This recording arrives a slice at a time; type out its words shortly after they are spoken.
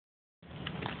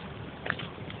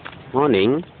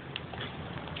Morning.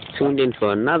 Tuned in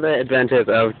for another adventure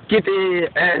of Kitty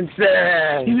and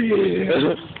Sam.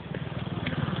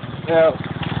 Well,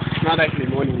 it's not actually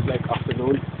morning, it's like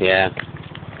afternoon. Yeah.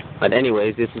 But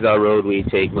anyways, this is our road we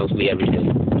take mostly every day.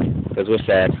 Because we're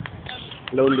sad.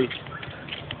 Lonely.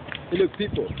 Hey, look,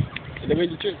 people. They're going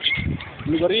to church.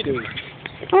 Look, what are you doing?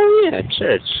 Oh yeah,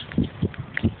 church.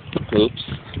 Oops.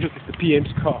 Look, it's the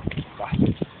PM's car.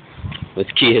 Bastard.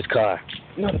 Let's key his car.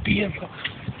 No, the PM car.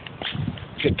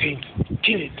 Good thing.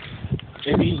 Kill it.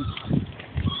 I mean...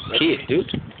 Key it,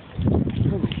 dude.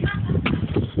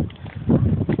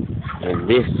 And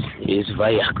this is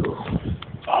Vayaku.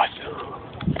 Awesome.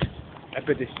 I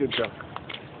bet they're still drunk.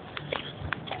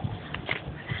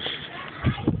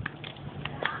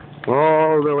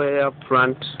 All the way up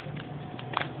front.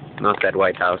 Not that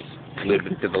White House. A little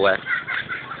bit to the left.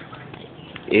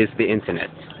 Is the internet.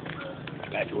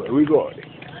 That's where we go.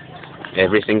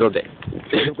 Every single day.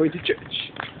 I'm going to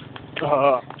church.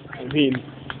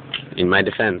 In my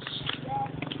defense.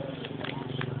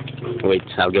 Wait,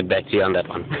 I'll get back to you on that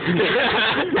one.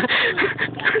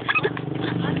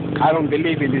 I don't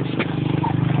believe in this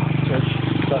church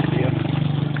stuff here.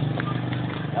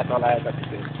 That's all I have to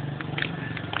say.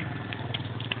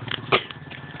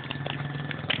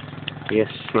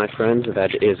 Yes, my friends,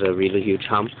 that is a really huge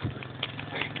hump.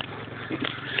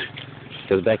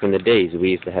 Because back in the days,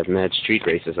 we used to have mad street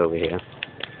races over here.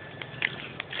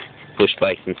 Push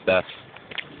bikes and stuff.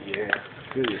 Yeah,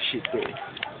 really shit day.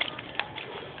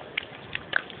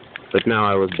 But now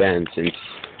I was banned since...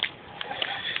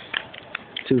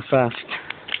 Too fast.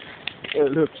 Hey,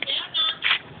 look.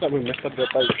 Someone messed up their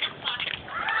bike.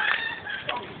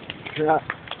 Yeah.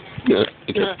 No,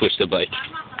 you just push the bike.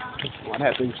 What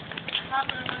happened?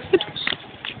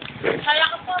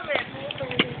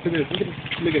 Look at it.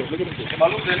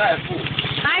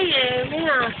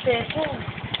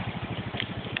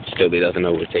 Still, he doesn't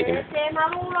know we're taking it.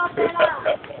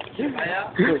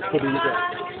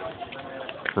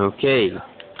 Okay.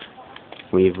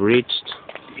 We've reached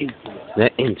the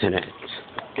internet.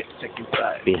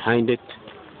 Behind it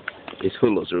is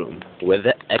Hulu's room, where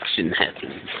the action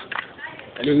happens.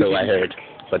 So I heard,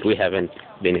 but we haven't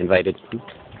been invited.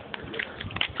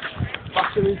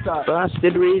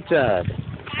 Busted retard.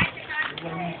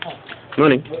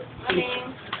 Morning.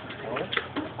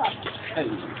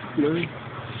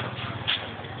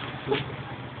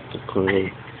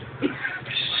 Morning.